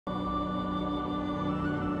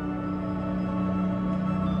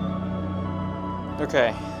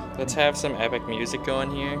Okay, let's have some epic music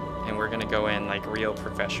going here, and we're gonna go in like real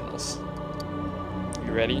professionals.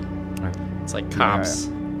 You ready? It's like cops.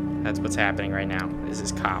 Yeah. That's what's happening right now. This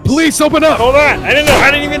is cops. Police, open up! Hold on! I didn't know.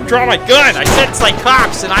 I didn't even draw my gun. I said it's like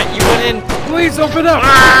cops, and you went in. Police, open up!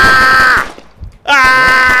 Ah!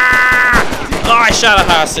 Ah! Oh, I shot a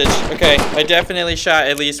hostage. Okay, I definitely shot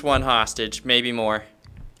at least one hostage, maybe more.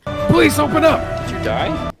 Police, open up! Did you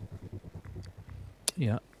die?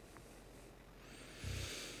 Yeah.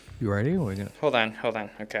 You ready? Or we gonna... Hold on.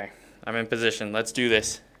 Okay, I'm in position. Let's do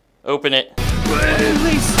this. Open it.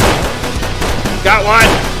 Police! Got one.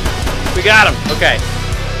 We got him. Okay.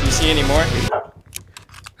 Do you see any more?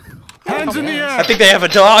 Hands in the air! I think they have a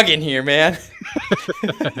dog in here, man.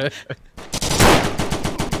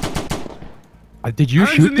 Did you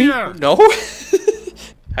shoot me? No.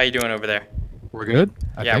 How you doing over there? We're good?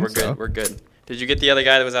 Yeah, we're good. So. We're good. Did you get the other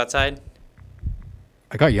guy that was outside?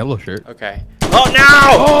 I got yellow shirt. Okay. Oh, no!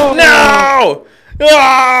 Oh! No!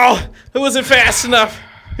 Oh! It wasn't fast enough.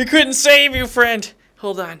 We couldn't save you, friend.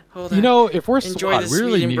 Hold on. You know, if we're Enjoy SWAT, we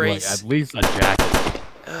really need like, at least a jacket.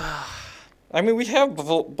 I mean, we have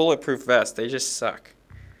bulletproof vests. They just suck.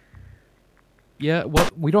 Yeah, well,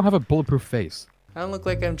 we don't have a bulletproof face. I don't look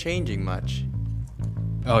like I'm changing much.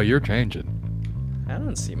 Oh, you're changing. I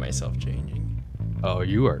don't see myself changing. Oh,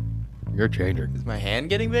 you are. You're changing. Is my hand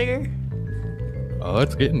getting bigger? Oh,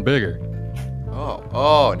 it's getting bigger.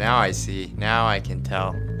 Oh, now I see. Now I can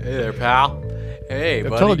tell. Hey there, pal. Hey,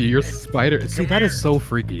 buddy. I'm telling you, you're spider. See, that is so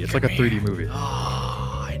freaky. It's like a 3D movie. Oh,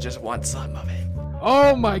 I just want some of it.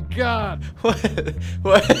 Oh my god. What?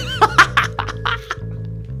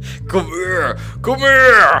 Come here. Come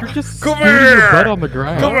here. You're just Come here. Your butt on the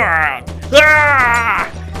ground. Come on.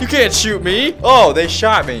 Ah! You can't shoot me. Oh, they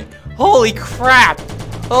shot me. Holy crap.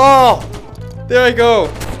 Oh, there I go.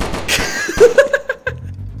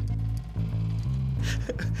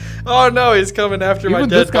 Oh no, he's coming after my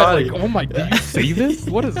dead body. Like, oh my, do you see this?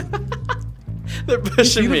 What is... They're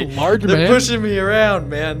pushing me. They're pushing me around,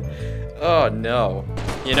 man. Oh no.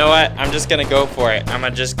 You know what? I'm just gonna go for it. I'm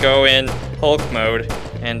gonna just go in Hulk mode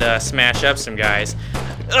and smash up some guys.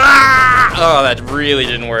 Ah! Oh, that really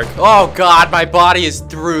didn't work. Oh god, my body is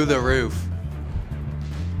through the roof.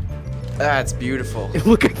 That's beautiful.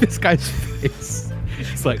 Look at this guy's face.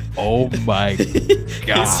 It's like, oh my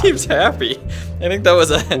god. He seems happy. I think that was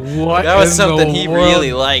something he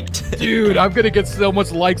really liked. Dude, I'm gonna get so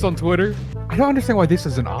much likes on Twitter. I don't understand why this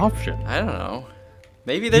is an option. I don't know.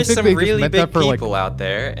 Maybe there's some really big people out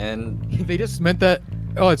there, and they just meant that.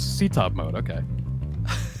 Oh, it's C-top mode. Okay.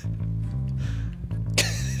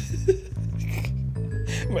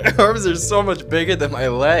 My arms are so much bigger than my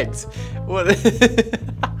legs. What?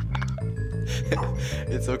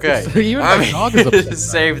 It's okay. Even my dog is upset.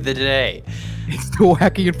 Save the day. It's the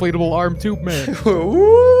wacky inflatable arm tube man.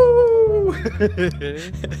 Woo!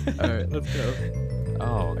 Alright, let's go.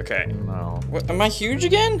 Oh, okay. No. What, am I huge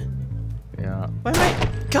again? Yeah. Why am I...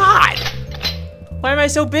 God! Why am I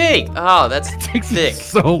so big? Oh, that's it thick. Takes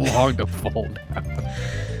so long to fold out.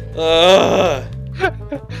 Oh,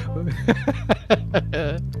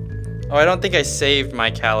 I don't think I saved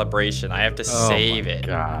my calibration. I have to save it.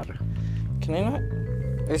 God. Can I not?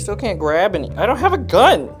 I still can't grab any. I don't have a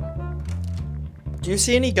gun. Do you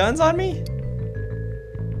see any guns on me?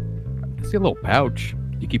 I see a little pouch.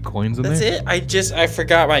 You keep coins in there? there? That's it? I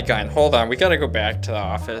forgot my gun. Hold on, we gotta go back to the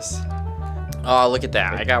office. Oh, look at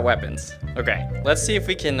that. I got weapons. Okay, let's see if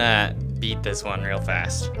we can beat this one real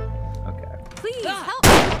fast. Okay. Please help.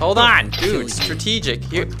 Hold on, dude. Strategic.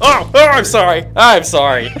 Here. Oh, I'm sorry. I'm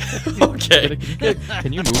sorry. Okay.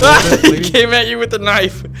 Can you move a bit, please? He came at you with a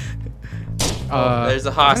knife. There's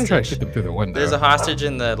a hostage. Try to get them through the window. There's a hostage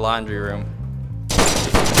in the laundry room.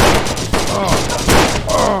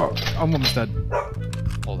 Oh, I'm almost dead.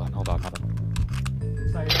 Hold on.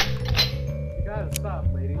 You gotta stop,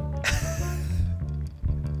 lady.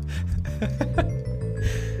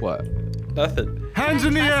 What? Nothing. Hands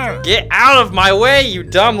in the air! Get out of my way, you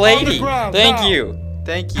dumb lady! Ground, Thank now. you.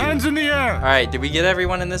 Thank you. Hands in the air! Alright, did we get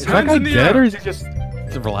everyone in this Is room? that guy dead or is he just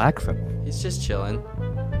relaxing? He's just chilling.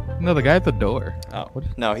 No, the guy at the door. Oh,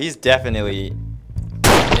 no, he's definitely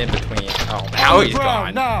in between. Oh, now he's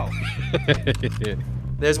gone. Now.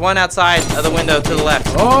 There's one outside of the window to the left.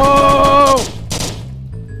 Oh!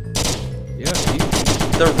 Yeah,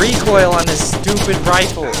 the recoil on this stupid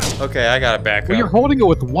rifle. Okay, I gotta back well, up. You're holding it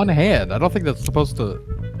with one hand. I don't think that's supposed to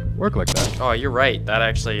work like that. Oh, you're right. That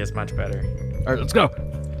actually is much better. All right, let's go.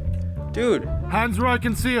 Dude. Hands where I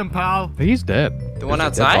can see him, pal. He's dead. The one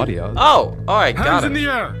outside? Oh, alright, got him. Hands in the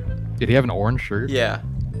air. Did he have an orange shirt? Yeah.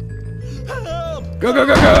 Go, go,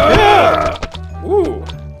 go, go! Yeah. Ooh.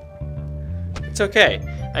 It's It's okay.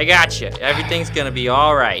 I got you. Everything's gonna be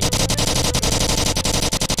all right.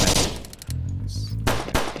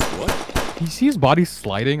 You see his body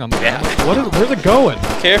sliding on the ground? Where's it going?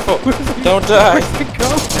 Careful. Don't die. Where's it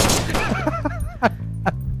going?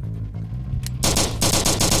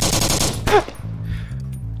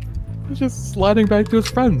 He's just sliding back to his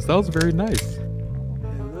friends. That was very nice.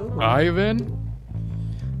 Hello. Ivan?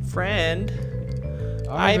 Friend.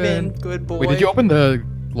 Ivan, good boy. Wait, did you open the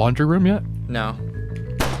laundry room yet? No.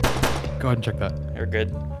 Go ahead and check that. You're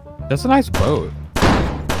good. That's a nice boat.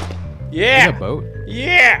 Yeah. A boat?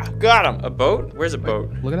 Yeah. Got him. A boat? Where's a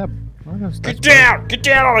boat? Look at that. Oh, that's Get down! Get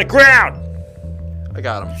down on the ground! I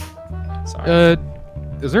got him. Sorry.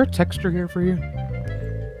 Is there a texture here for you?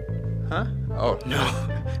 Huh? Oh, no.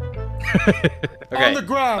 Okay. On the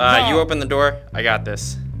ground, now. You open the door. I got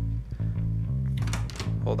this.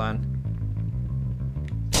 Hold on.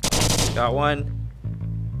 Got 1.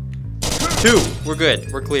 2. We're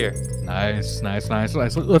good. We're clear. Nice.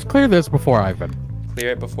 Let's clear this before Ivan. Clear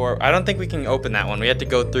it before. I don't think we can open that one. We have to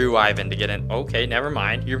go through Ivan to get in. Okay, never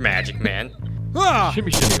mind. You're magic, man.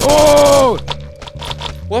 Shimmy. Oh!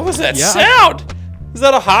 What was that sound? Is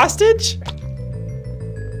that a hostage?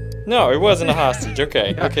 No, it wasn't a hostage.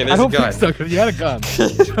 Okay, okay, there's a gun. I don't think so, 'cause you had a gun.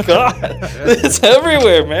 God, it's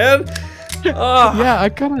everywhere, man. Oh, yeah, I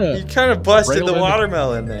kind of... You kind of busted the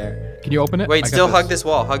watermelon there. Can you open it? Wait, still hug this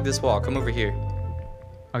wall. Hug this wall. Come over here.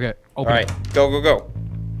 Okay, All open right, it. go.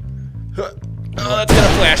 Oh, that's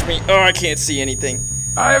gonna flash me. Oh, I can't see anything.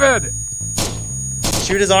 Ivan!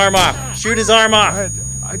 Shoot his arm off. Shoot his arm off.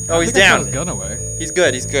 Oh, he's down. I put his gun away. He's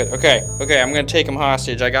good. Okay, I'm gonna take him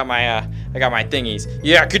hostage. I got my thingies.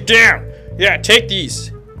 Yeah, get down. Yeah, take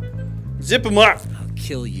these. Zip him up. I'll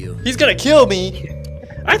kill you. He's gonna kill me.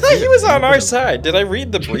 I thought he was on our side. Did I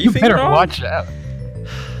read the briefing You better wrong? watch out.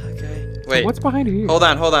 Okay. Wait. So what's behind you? Hold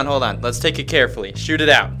on. Let's take it carefully. Shoot it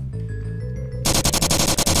out.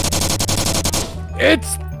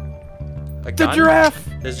 It's a the gun? giraffe.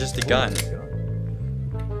 There's just a gun.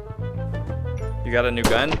 You got a new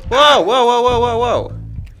gun? Whoa.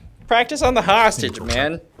 Practice on the hostage,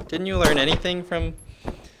 man. Didn't you learn anything from...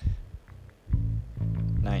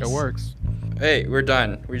 Nice. It works. Hey, we're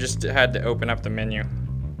done. We just had to open up the menu.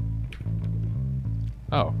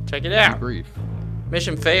 Oh. Check it out. Brief.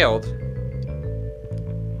 Mission failed.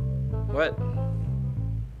 What?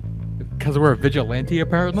 Because we're a vigilante,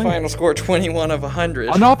 apparently? Final score 21 of 100.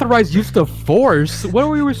 Unauthorized use of force? What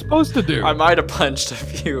were we supposed to do? I might have punched a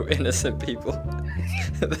few innocent people.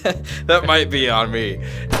 that might be on me.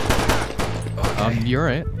 You're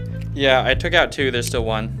right. Yeah, I took out 2. There's still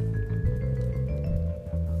 1.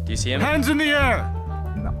 Do you see him? Hands in the air.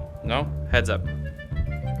 No? Heads up.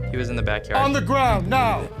 He was in the backyard. On the ground,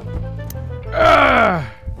 now.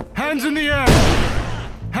 Hands in the air.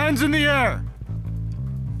 Hands in the air.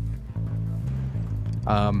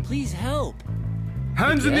 Please help.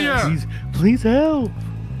 Hands in the air. Please help.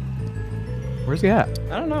 Where's he at?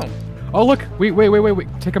 I don't know. Oh, look. Wait.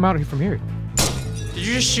 Take him out from here. Did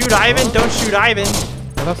you just shoot Ivan? Don't shoot Ivan.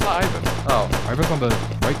 No, that's not Ivan. Oh. Ivan's on the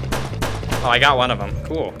right. Oh, I got one of them.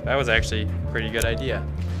 Cool. That was actually a pretty good idea.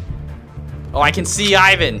 Oh, I can see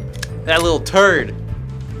Ivan. That little turd.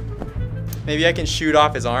 Maybe I can shoot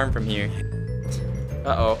off his arm from here.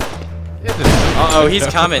 Uh-oh. Uh-oh, he's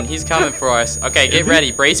coming. He's coming for us. Okay, get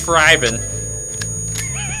ready. Brace for Ivan.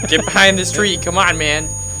 Get behind this tree. Come on, man.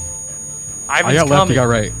 Ivan's I got coming. left, you got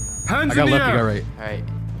right. Hands I got in the left, you air. got right. All right.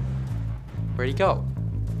 Where'd he go?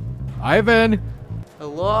 Ivan!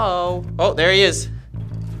 Hello? Oh, there he is.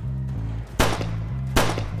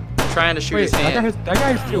 Trying to shoot his hand. That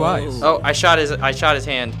guy has 2 eyes. Oh, I shot his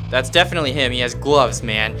hand. That's definitely him. He has gloves,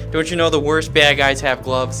 man. Don't you know the worst bad guys have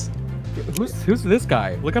gloves? Who's this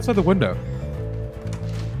guy? Look outside the window.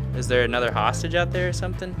 Is there another hostage out there or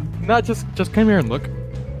something? No, just come here and look.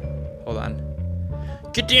 Hold on.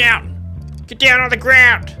 Get down! Get down on the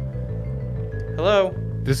ground! Hello?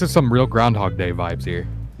 This is some real Groundhog Day vibes here.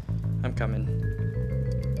 I'm coming.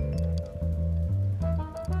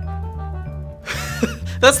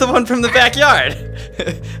 That's the one from the backyard.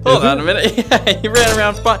 Hold on a minute. Yeah, he ran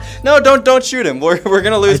around. No, don't shoot him. We're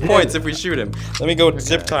gonna lose points if we shoot him. Let me go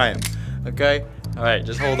zip tie him. Okay. All right,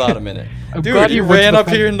 just hold on a minute. Dude, he ran up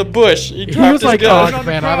here in the bush. He dropped was his like, gun. oh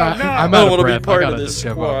man, I'm I out don't of want to be breath. part I of gotta this just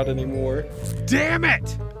give squad up. anymore. Damn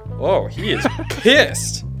it! Oh, he is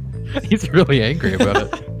pissed. He's really angry about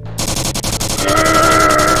it.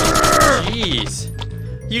 Jeez.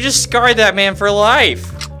 You just scarred that man for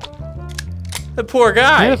life. The poor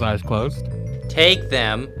guy. He had his eyes closed. Take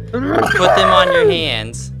them, put them on your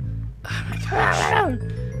hands. Oh my gosh.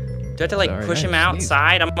 Do I have to like Sorry, push him I sneezed.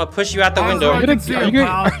 outside? I'm gonna push you out the window. I can see him,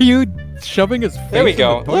 pal. Are you shoving his face There we in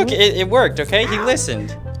go. the Look, toilet? it worked, okay? He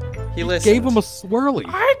listened. He listened. Gave him a swirly.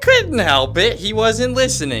 I couldn't help it. He wasn't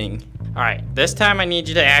listening. All right, this time I need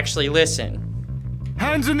you to actually listen.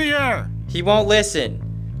 Hands in the air. He won't listen.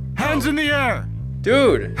 Hands in the air.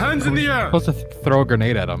 Dude. Hands in the air. Supposed to throw a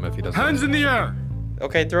grenade at him if he doesn't. Hands in the air.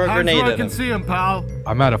 Okay, throw a Hands grenade where I at can him. see him, pal.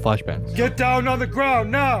 I'm out of flashbangs. Get down on the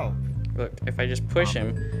ground now. Look, if I just push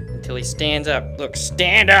him until he stands up. Look,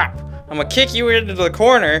 stand up. I'm gonna kick you into the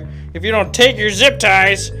corner if you don't take your zip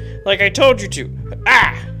ties like I told you to.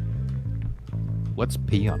 Ah! Let's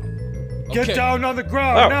pee on him. Get down on the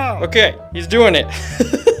ground Oh, now. okay. He's doing it.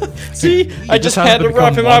 See? I just has had to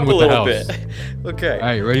rough become him up one a with the little house. bit. Okay. All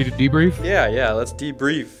right, you ready to debrief? Yeah, let's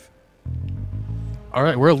debrief. All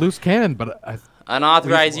right, we're a loose cannon, but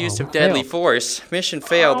Unauthorized use of deadly failed. force. Mission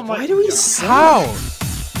failed. Oh my Why do we suck? how?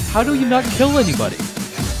 How do you not kill anybody?